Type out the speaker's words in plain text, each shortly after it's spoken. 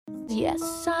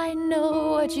Yes, I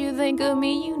know what you think of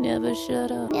me. You never shut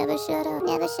up. Never shut up.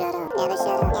 Never shut up. Never shut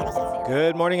up. Never shut up.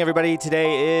 Good morning, everybody.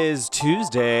 Today is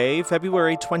Tuesday,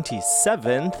 February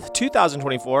 27th,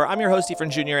 2024. I'm your host,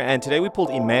 Efrain Schunior, and today we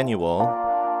pulled Emmanuel.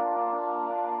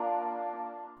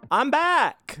 I'm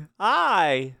back.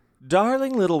 Hi.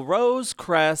 Darling little Rose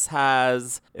Cress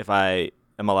has, if I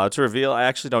am allowed to reveal, I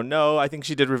actually don't know. I think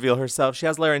she did reveal herself. She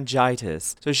has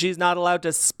laryngitis, so she's not allowed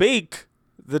to speak.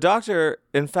 The doctor,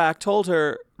 in fact, told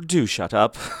her, do shut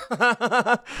up.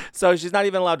 So she's not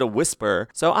even allowed to whisper.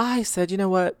 So I said, you know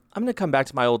what? I'm going to come back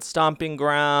to my old stomping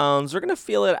grounds. We're going to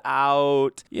feel it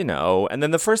out, And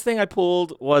then the first thing I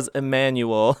pulled was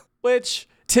Emmanuel, which...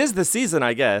 'tis the season,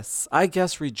 I guess.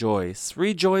 Rejoice.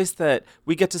 Rejoice that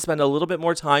we get to spend a little bit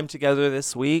more time together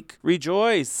this week.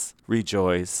 Rejoice.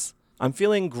 I'm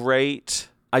feeling great.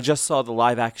 I just saw the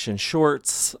live-action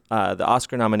shorts, the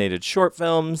Oscar-nominated short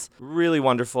films. Really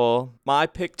wonderful. My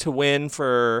pick to win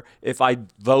for, if I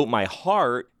vote my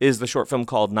heart, is the short film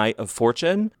called Night of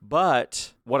Fortune.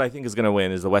 But what I think is going to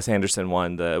win is the Wes Anderson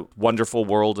one, The Wonderful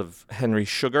World of Henry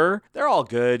Sugar. They're all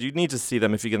good. You need to see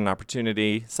them if you get an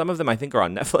opportunity. Some of them I think are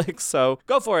on Netflix, so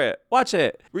go for it. Watch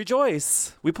it.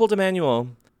 Rejoice. We pulled Emmanuel.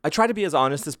 I try to be as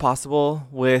honest as possible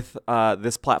with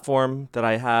this platform that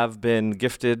I have been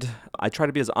gifted. I try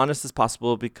to be as honest as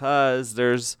possible because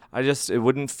it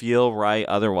wouldn't feel right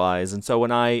otherwise. And so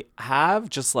when I have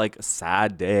just like a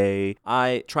sad day,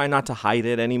 I try not to hide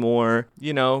it anymore,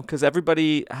 because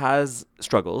everybody has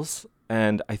struggles.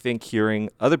 And I think hearing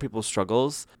other people's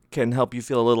struggles can help you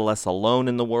feel a little less alone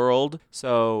in the world.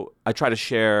 So I try to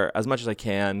share as much as I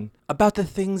can about the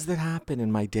things that happen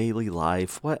in my daily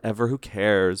life. Whatever, who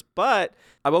cares? But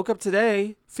I woke up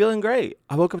today feeling great.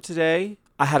 I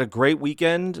had a great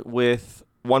weekend with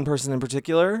one person in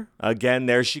particular. Again,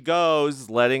 there she goes,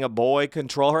 letting a boy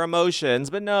control her emotions.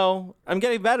 But no, I'm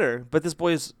getting better. But this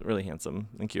boy is really handsome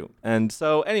and cute. And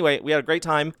so anyway, we had a great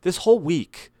time this whole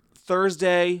week.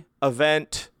 Thursday,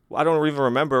 event. I don't even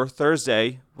remember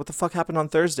Thursday. What the fuck happened on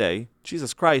Thursday?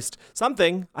 Jesus Christ.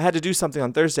 Something. I had to do something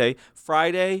on Thursday.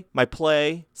 Friday, my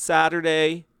play.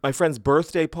 Saturday, my friend's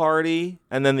birthday party.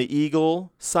 And then the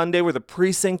Eagle. Sunday were the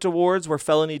Precinct Awards where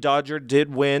Felony Dodger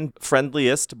did win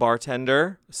friendliest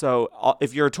bartender. So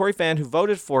if you're a Tory fan who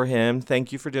voted for him,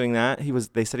 thank you for doing that.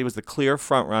 They said he was the clear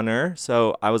front runner.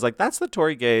 So I was like, that's the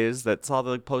Tory gaze that saw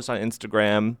the post on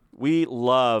Instagram. We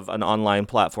love an online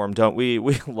platform, don't we?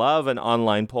 We love an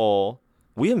online poll.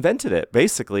 We invented it,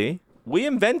 basically. We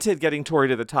invented getting Tory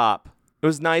to the top. It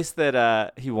was nice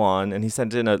that he won, and he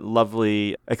sent in a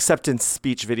lovely acceptance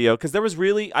speech video, because there was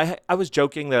really, I was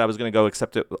joking that I was going to go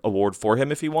accept an award for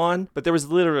him if he won, but there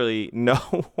was literally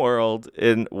no world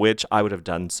in which I would have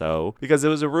done so, because it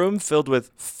was a room filled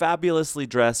with fabulously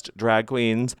dressed drag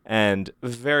queens and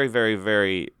very, very,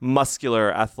 very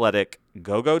muscular, athletic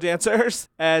go-go dancers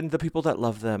and the people that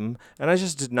love them. And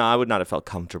I would not have felt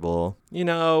comfortable.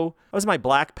 I was in my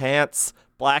black pants,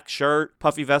 black shirt,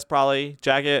 puffy vest probably,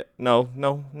 jacket. No,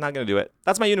 not going to do it.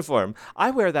 That's my uniform. I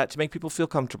wear that to make people feel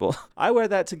comfortable. I wear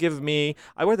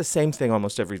the same thing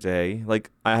almost every day.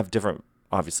 Like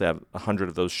obviously I have 100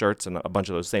 of those shirts and a bunch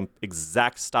of those same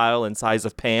exact style and size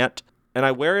of pant. And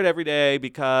I wear it every day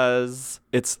because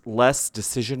it's less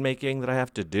decision-making that I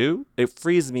have to do. It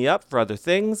frees me up for other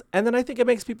things. And then I think it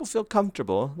makes people feel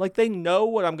comfortable. Like they know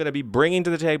what I'm going to be bringing to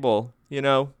the table. I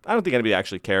don't think anybody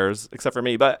actually cares except for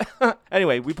me. But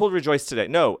anyway, we pulled Rejoice today.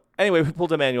 We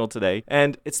pulled Emmanuel today.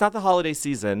 And it's not the holiday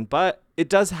season, but it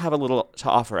does have a little to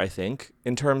offer, I think,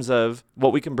 in terms of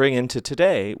what we can bring into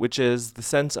today, which is the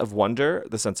sense of wonder,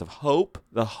 the sense of hope,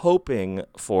 the hoping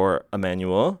for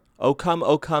Emmanuel. O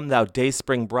come, thou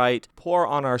dayspring bright, pour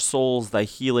on our souls thy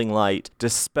healing light,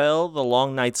 dispel the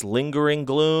long night's lingering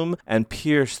gloom, and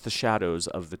pierce the shadows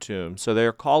of the tomb. So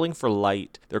they're calling for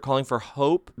light. They're calling for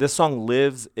hope. This song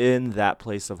lives in that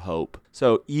place of hope.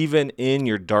 So even in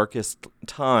your darkest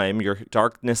time, your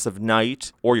darkness of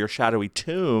night, or your shadowy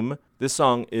tomb, this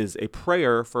song is a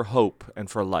prayer for hope and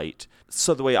for light.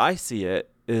 So the way I see it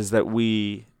is that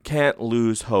we can't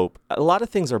lose hope. A lot of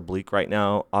things are bleak right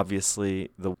now. Obviously,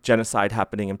 the genocide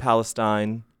happening in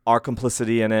Palestine, our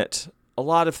complicity in it, a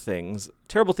lot of things,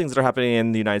 terrible things that are happening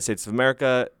in the United States of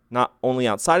America, not only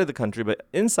outside of the country, but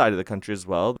inside of the country as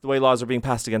well. The way laws are being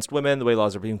passed against women, the way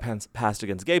laws are being passed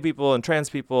against gay people and trans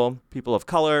people, people of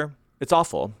color. It's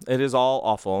awful. It is all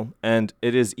awful. And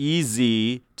it is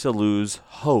easy to lose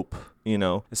hope,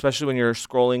 especially when you're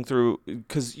scrolling through,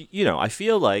 because, I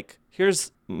feel like,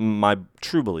 here's my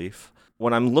true belief.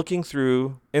 when I'm looking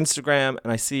through Instagram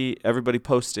and I see everybody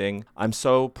posting, I'm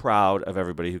so proud of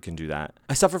everybody who can do that.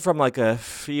 I suffer from like a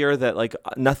fear that like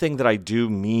nothing that I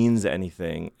do means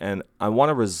anything. And I want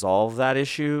to resolve that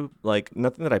issue. Like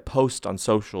nothing that I post on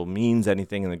social means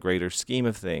anything in the greater scheme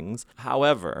of things.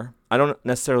 However, I don't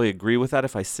necessarily agree with that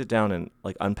if I sit down and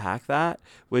like unpack that,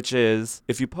 which is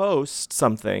if you post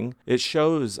something, it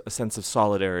shows a sense of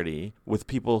solidarity with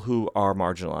people who are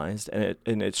marginalized,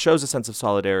 and it shows a sense of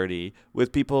solidarity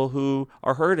with people who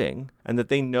are hurting, and that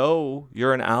they know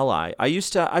you're an ally.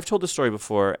 I've told this story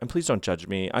before, and please don't judge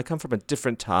me. I come from a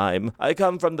different time. I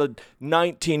come from the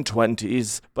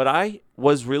 1920s, but I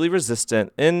was really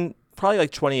resistant in probably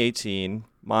like 2018.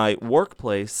 My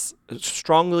workplace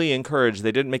strongly encouraged,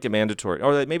 they didn't make it mandatory,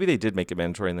 or maybe they did make it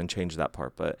mandatory and then changed that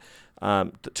part, but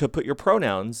to put your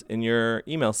pronouns in your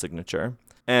email signature.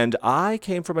 And I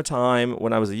came from a time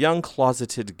when I was a young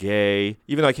closeted gay.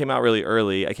 Even though I came out really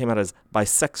early, I came out as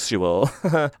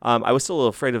bisexual. I was still a little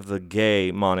afraid of the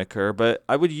gay moniker, but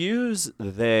I would use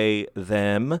they,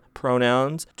 them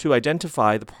pronouns to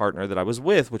identify the partner that I was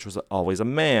with, which was always a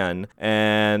man.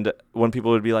 And when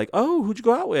people would be like, oh, who'd you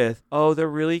go out with? Oh, they're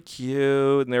really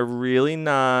cute and they're really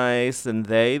nice.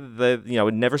 And I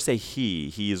would never say he.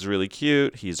 He is really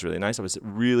cute. He's really nice. I was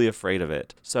really afraid of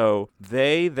it. So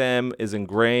they, them is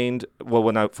ingrained.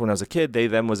 When I was a kid, they,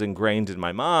 them was ingrained in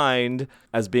my mind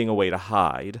as being a way to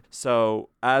hide. So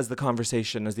as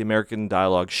the American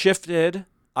dialogue shifted,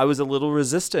 I was a little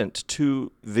resistant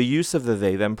to the use of the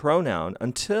they, them pronoun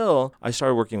until I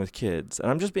started working with kids. And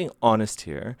I'm just being honest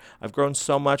here. I've grown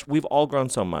so much. We've all grown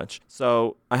so much.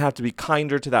 So I have to be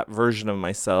kinder to that version of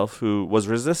myself who was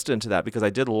resistant to that, because I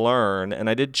did learn and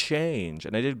I did change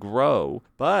and I did grow.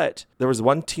 But there was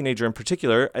one teenager in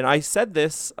particular, and I said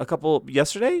this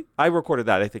yesterday. I recorded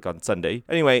that, I think, on Sunday.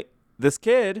 Anyway, this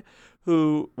kid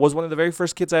who was one of the very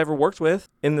first kids I ever worked with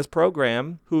in this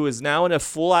program, who is now a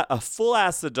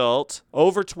full-ass adult,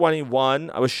 over 21.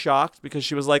 I was shocked because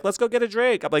she was like, let's go get a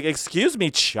drink. I'm like, excuse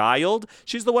me, child?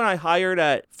 She's the one I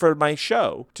hired for my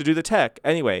show to do the tech.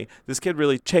 Anyway, this kid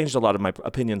really changed a lot of my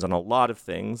opinions on a lot of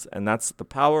things, and that's the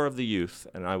power of the youth.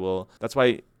 And that's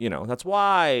why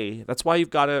you've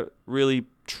got to really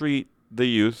treat the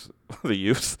youth.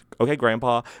 Okay,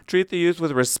 grandpa, treat the youth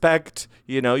with respect.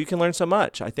 You can learn so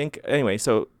much. I think, anyway,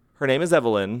 so her name is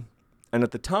Evelyn. And at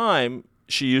the time,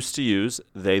 she used to use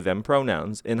they, them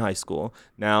pronouns in high school.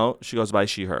 Now she goes by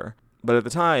she, her. But at the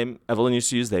time, Evelyn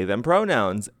used to use they, them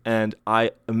pronouns. And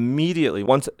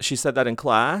once she said that in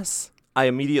class, I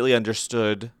immediately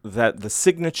understood that the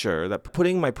signature, that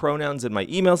putting my pronouns in my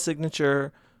email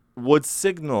signature would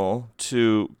signal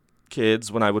to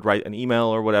kids when I would write an email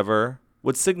or whatever,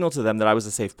 would signal to them that I was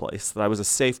a safe place, that I was a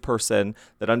safe person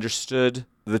that understood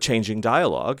the changing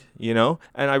dialogue, and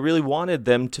I really wanted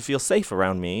them to feel safe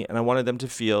around me, and I wanted them to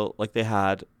feel like they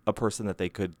had a person that they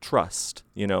could trust,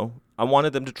 I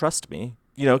wanted them to trust me,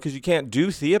 because you can't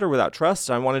do theater without trust.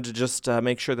 I wanted to just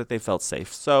make sure that they felt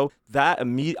safe. So that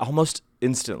almost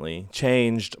instantly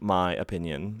changed my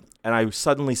opinion, and I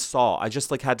suddenly I just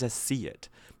had to see it,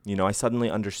 I suddenly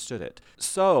understood it.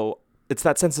 So it's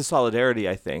that sense of solidarity,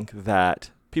 I think,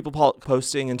 that people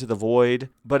posting into the void,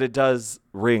 but it does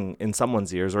ring in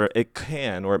someone's ears, or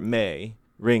it may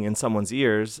ring in someone's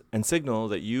ears and signal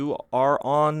that you are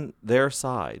on their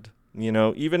side.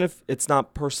 Even if it's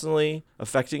not personally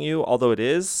affecting you, although it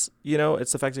is,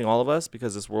 it's affecting all of us,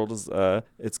 because this world is,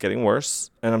 it's getting worse.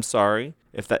 And I'm sorry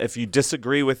if you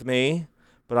disagree with me.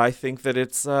 But I think that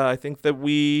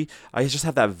I just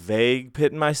have that vague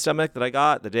pit in my stomach that I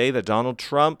got the day that Donald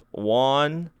Trump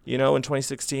won, in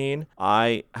 2016.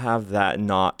 I have that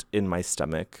knot in my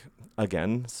stomach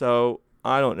again. So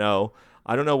I don't know.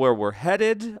 I don't know where we're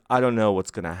headed. I don't know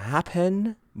what's going to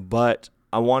happen. But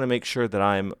I want to make sure that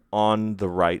I'm on the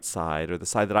right side, or the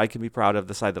side that I can be proud of,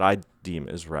 the side that I deem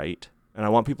is right. And I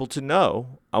want people to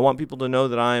know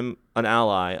that I'm an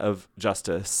ally of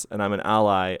justice, and I'm an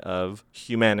ally of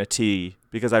humanity,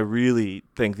 because I really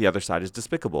think the other side is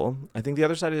despicable. I think the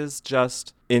other side is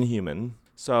just inhuman.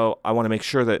 So I want to make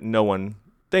sure that no one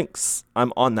thinks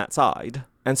I'm on that side.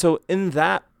 And so in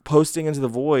that posting into the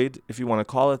void, if you want to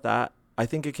call it that, I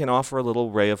think it can offer a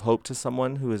little ray of hope to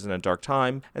someone who is in a dark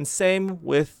time. And same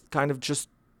with kind of just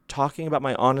talking about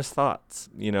my honest thoughts,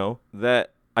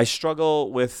 that I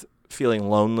struggle with feeling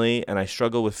lonely, and I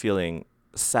struggle with feeling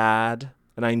sad,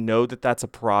 and I know that that's a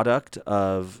product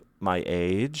of my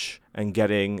age and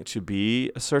getting to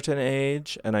be a certain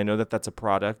age, and I know that that's a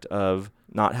product of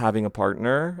not having a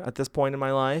partner at this point in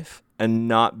my life, and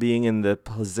not being in the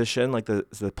position, like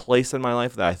the place in my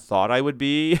life that I thought I would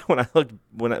be when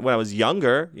I was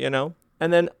younger,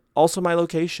 And then also my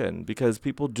location, because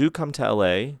people do come to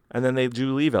LA and then they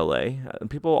do leave LA. And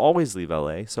people always leave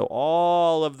LA. So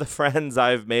all of the friends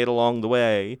I've made along the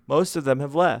way, most of them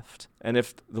have left. And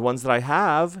if the ones that I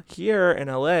have here in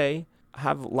LA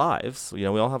have lives, we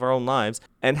all have our own lives.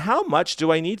 And how much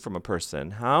do I need from a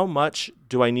person? How much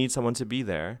do I need someone to be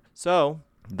there? So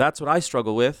that's what I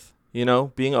struggle with,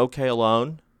 being okay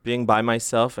alone, being by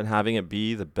myself and having it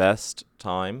be the best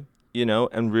time,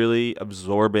 and really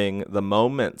absorbing the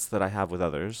moments that I have with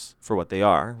others for what they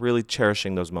are, really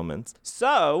cherishing those moments.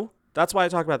 So that's why I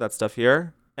talk about that stuff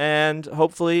here. And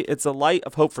hopefully it's a light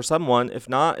of hope for someone. If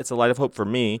not, it's a light of hope for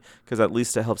me, because at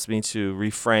least it helps me to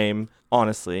reframe,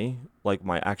 honestly, like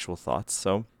my actual thoughts.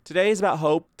 So today is about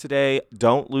hope. Today,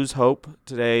 don't lose hope.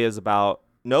 Today is about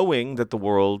knowing that the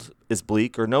world is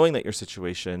bleak, or knowing that your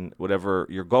situation, whatever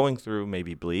you're going through, may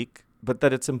be bleak, but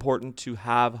that it's important to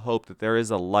have hope that there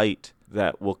is a light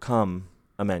that will come,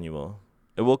 Emmanuel.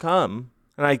 It will come.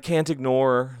 And I can't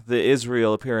ignore the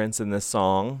Israel appearance in this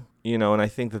song, and I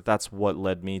think that that's what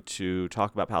led me to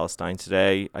talk about Palestine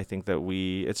today. I think that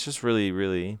it's just really,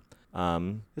 really,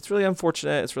 it's really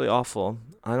unfortunate. It's really awful.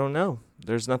 I don't know.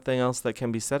 There's nothing else that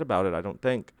can be said about it, I don't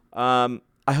think. I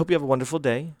hope you have a wonderful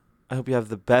day. I hope you have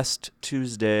the best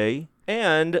Tuesday.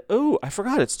 And, I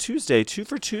forgot, it's Tuesday. 2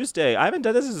 for Tuesday. I haven't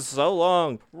done this in so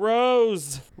long.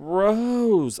 Rose.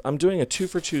 I'm doing a 2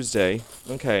 for Tuesday.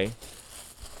 Okay.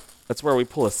 That's where we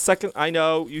pull a second. I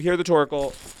know, you hear the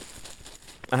torkel.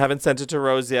 I haven't sent it to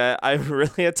Rose yet. I'm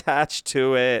really attached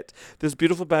to it. This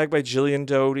beautiful bag by Jillian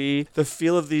Doty. The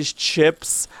feel of these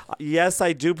chips. Yes,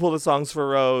 I do pull the songs for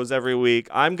Rose every week.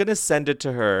 I'm going to send it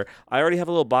to her. I already have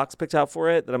a little box picked out for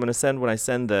it that I'm going to send when I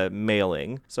send the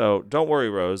mailing. So don't worry,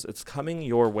 Rose. It's coming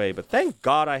your way. But thank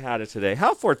God I had it today.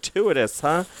 How fortuitous,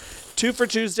 huh? 2 for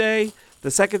Tuesday.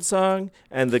 The second song,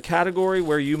 and the category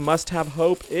where you must have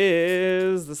hope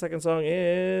the second song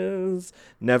is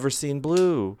Never Seen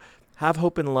Blue. Have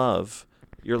hope in love.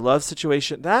 Your love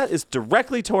situation, that is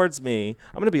directly towards me.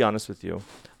 I'm going to be honest with you.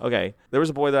 Okay, there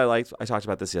was a boy that I liked. I talked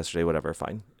about this yesterday, whatever,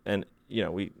 fine. And,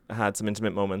 we had some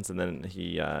intimate moments, and then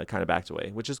he kind of backed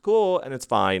away, which is cool, and it's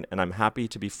fine. And I'm happy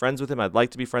to be friends with him. I'd like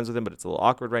to be friends with him, but it's a little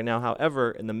awkward right now. However,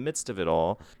 in the midst of it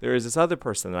all, there is this other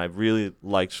person that I've really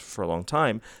liked for a long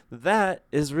time that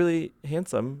is really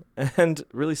handsome and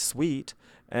really sweet.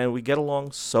 And we get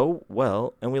along so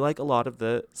well, and we like a lot of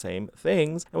the same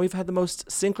things. And we've had the most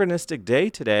synchronistic day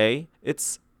today.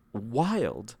 It's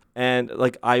wild. And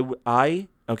like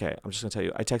okay, I'm just going to tell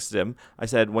you. I texted him. I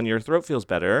said, when your throat feels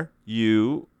better,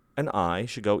 you and I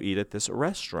should go eat at this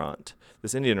restaurant,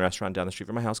 this Indian restaurant down the street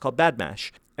from my house called Bad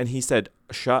Mash. And he said,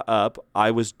 shut up.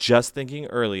 I was just thinking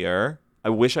earlier, I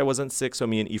wish I wasn't sick so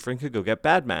me and Efrain could go get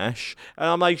Bad Mash. And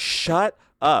I'm like, shut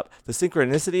up. The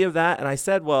synchronicity of that. And I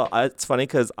said, well, it's funny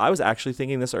because I was actually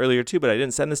thinking this earlier too, but I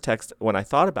didn't send this text when I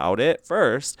thought about it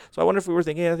first. So I wonder if we were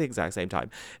thinking at the exact same time.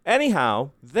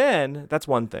 Anyhow, then that's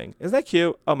one thing. Isn't that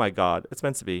cute? Oh my God, it's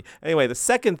meant to be. Anyway, the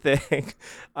second thing,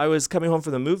 I was coming home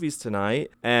from the movies tonight,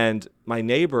 and my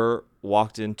neighbor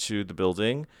walked into the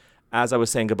building. As I was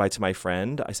saying goodbye to my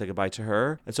friend, I said goodbye to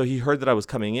her. And so he heard that I was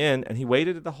coming in, and he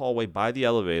waited at the hallway by the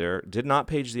elevator, did not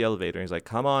page the elevator. He's like,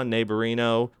 come on,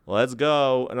 neighborino, let's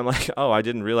go. And I'm like, oh, I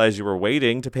didn't realize you were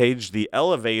waiting to page the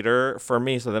elevator for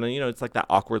me. So then, it's like that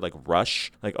awkward, like, rush,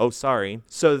 like, oh, sorry.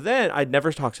 So then I'd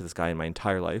never talked to this guy in my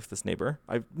entire life, this neighbor.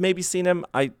 I've maybe seen him.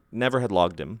 I never had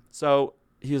logged him. So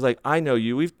he was like, I know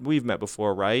you. We've met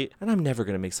before, right? And I'm never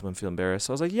going to make someone feel embarrassed.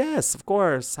 So I was like, yes, of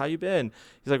course. How you been?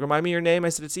 He's like, remind me your name. I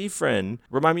said, it's Efrain.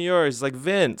 Remind me yours. He's like,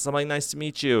 Vince. I'm like, nice to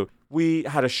meet you. We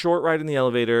had a short ride in the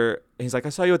elevator. He's like, I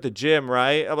saw you at the gym,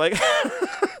 right? I'm like,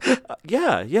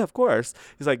 yeah, of course.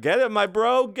 He's like, get it, my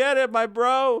bro. Get it, my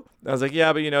bro. I was like,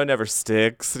 yeah, but it never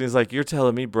sticks. And he's like, you're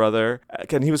telling me, brother.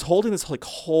 And he was holding this like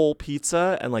whole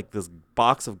pizza and like this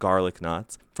box of garlic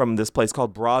nuts from this place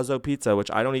called Brazzo Pizza, which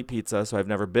I don't eat pizza, so I've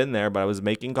never been there, but I was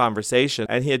making conversation.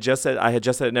 And I had just said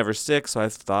it never sticks, so I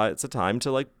thought it's a time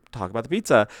to like talk about the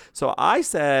pizza. So I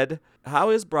said, how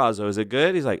is Brazzo? Is it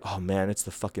good? He's like, oh man, it's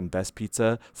the fucking best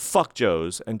pizza. Fuck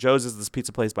Joe's. And Joe's is this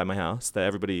pizza place by my house that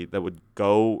everybody that would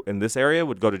go in this area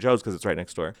would go to Joe's because it's right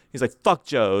next door. He's like, fuck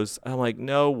Joe's. I'm like,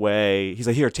 no way. He's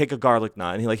like, here, take a garlic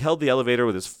nut. And he like held the elevator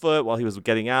with his foot while he was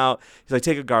getting out. He's like,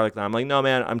 take a garlic nut. I'm like, no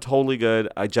man, I'm totally good.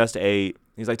 I just ate.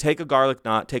 He's like, take a garlic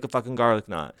nut. Take a fucking garlic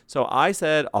nut. So I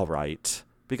said, all right,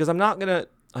 because I wanted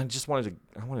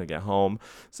to get home.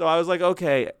 So I was like,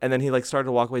 okay. And then he like started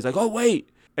to walk away. He's like, oh wait.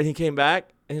 And he came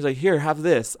back and he's like, here, have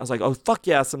this. I was like, oh, fuck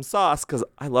yeah, some sauce, because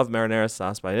I love marinara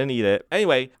sauce, but I didn't eat it.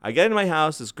 Anyway, I get into my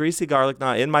house, this greasy garlic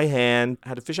knot in my hand,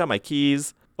 had to fish out my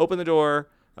keys, open the door,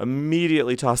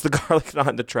 Immediately tossed the garlic knot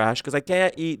in the trash because I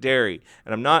can't eat dairy.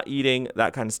 And I'm not eating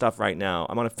that kind of stuff right now.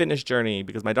 I'm on a fitness journey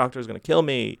because my doctor is going to kill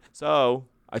me. So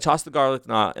I tossed the garlic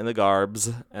knot in the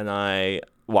garbs and I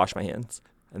washed my hands.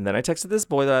 And then I texted this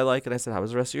boy that I like and I said, how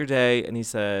was the rest of your day? And he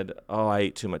said, oh, I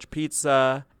ate too much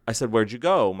pizza. I said, where'd you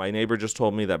go? My neighbor just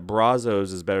told me that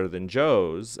Brazos is better than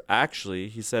Joe's. Actually,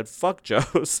 he said, fuck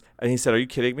Joe's. And he said, are you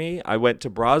kidding me? I went to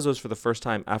Brazos for the first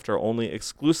time after only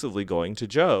exclusively going to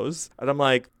Joe's. And I'm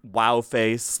like, wow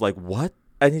face, like what?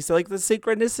 And he said, like, the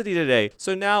synchronicity today.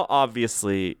 So now,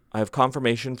 obviously, I have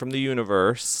confirmation from the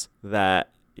universe that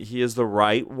he is the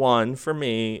right one for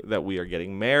me, that we are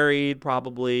getting married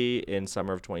probably in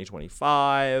summer of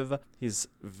 2025. He's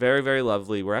very, very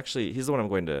lovely. He's the one I'm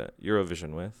going to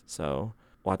Eurovision with. So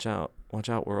watch out. Watch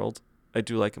out, world. I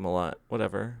do like him a lot.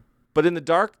 Whatever. But in the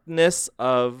darkness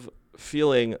of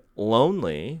feeling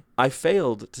lonely, I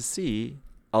failed to see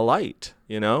a light,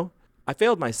 you know? I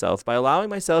failed myself by allowing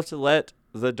myself to let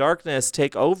the darkness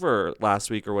take over last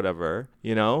week or whatever,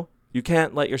 you know? You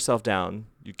can't let yourself down.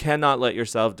 You cannot let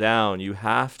yourself down. You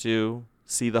have to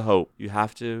see the hope.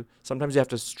 Sometimes you have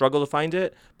to struggle to find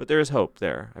it, but there is hope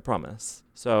there, I promise.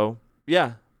 So,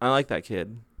 yeah, I like that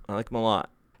kid. I like him a lot.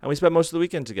 And we spent most of the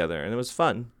weekend together, and it was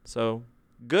fun. So,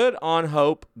 good on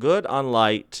hope, good on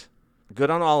light, good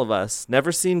on all of us.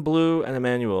 Never seen Blue and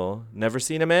Emmanuel. Never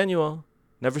seen Emmanuel.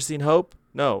 Never seen Hope.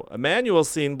 No, Emmanuel's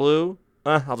seen Blue.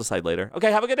 I'll decide later.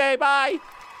 Okay, have a good day. Bye.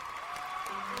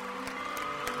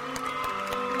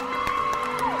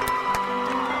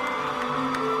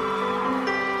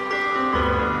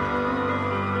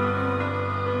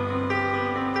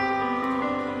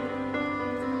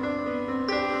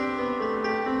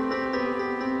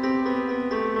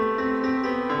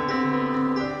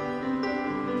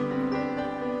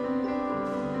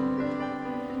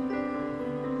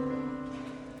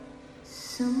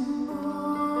 Some boy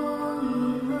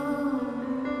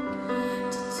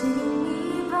wrote to take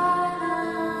me by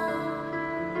now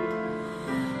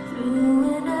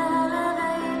through an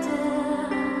elevator.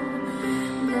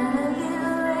 Got a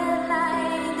little red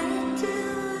light that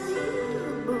tells you,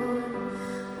 boy,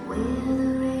 where the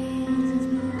rain has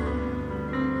been.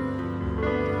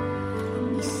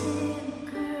 And you said,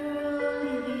 girl,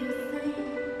 if you think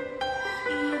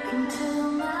you can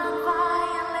turn my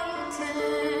violator.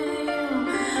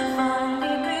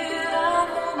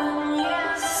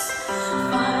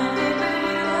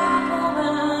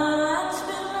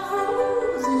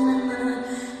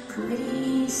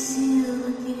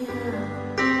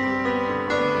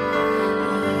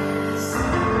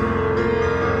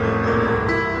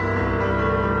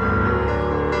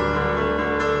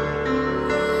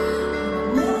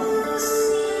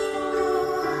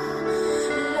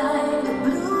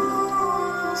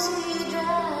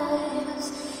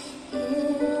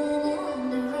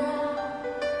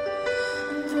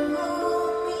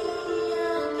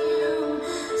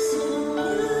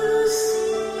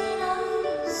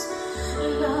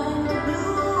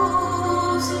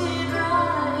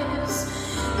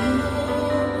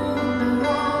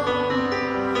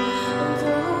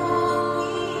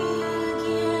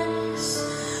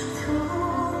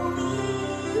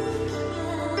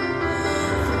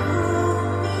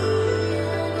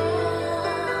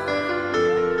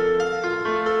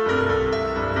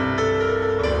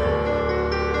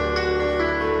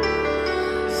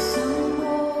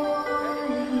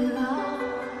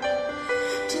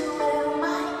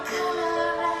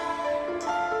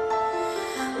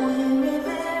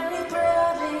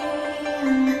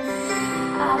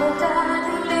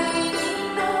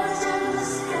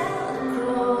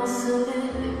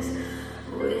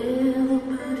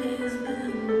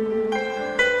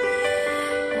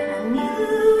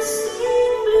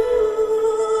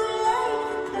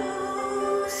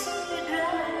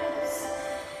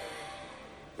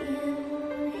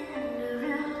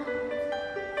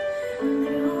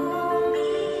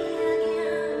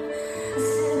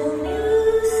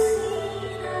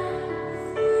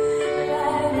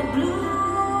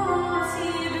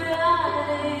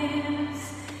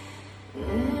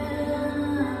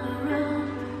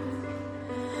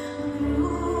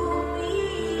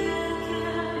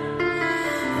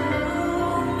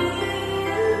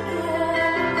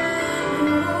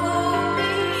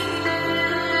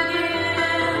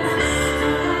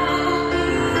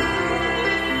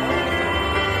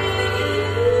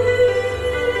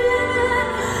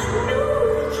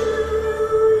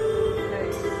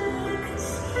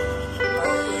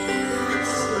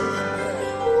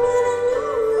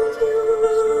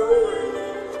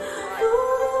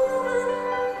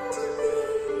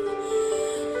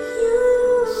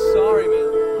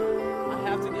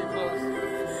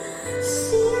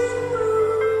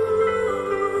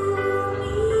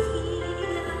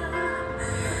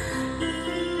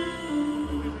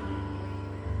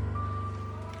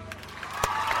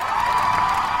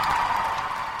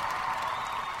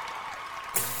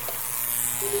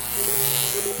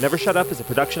 Never Shut Up is a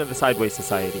production of the Sideways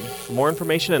Society. For more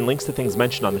information and links to things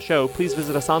mentioned on the show, please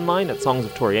visit us online at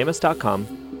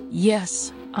songsoftoriamos.com.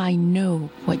 Yes, I know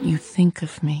what you think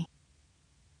of me.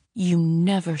 You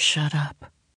never shut up.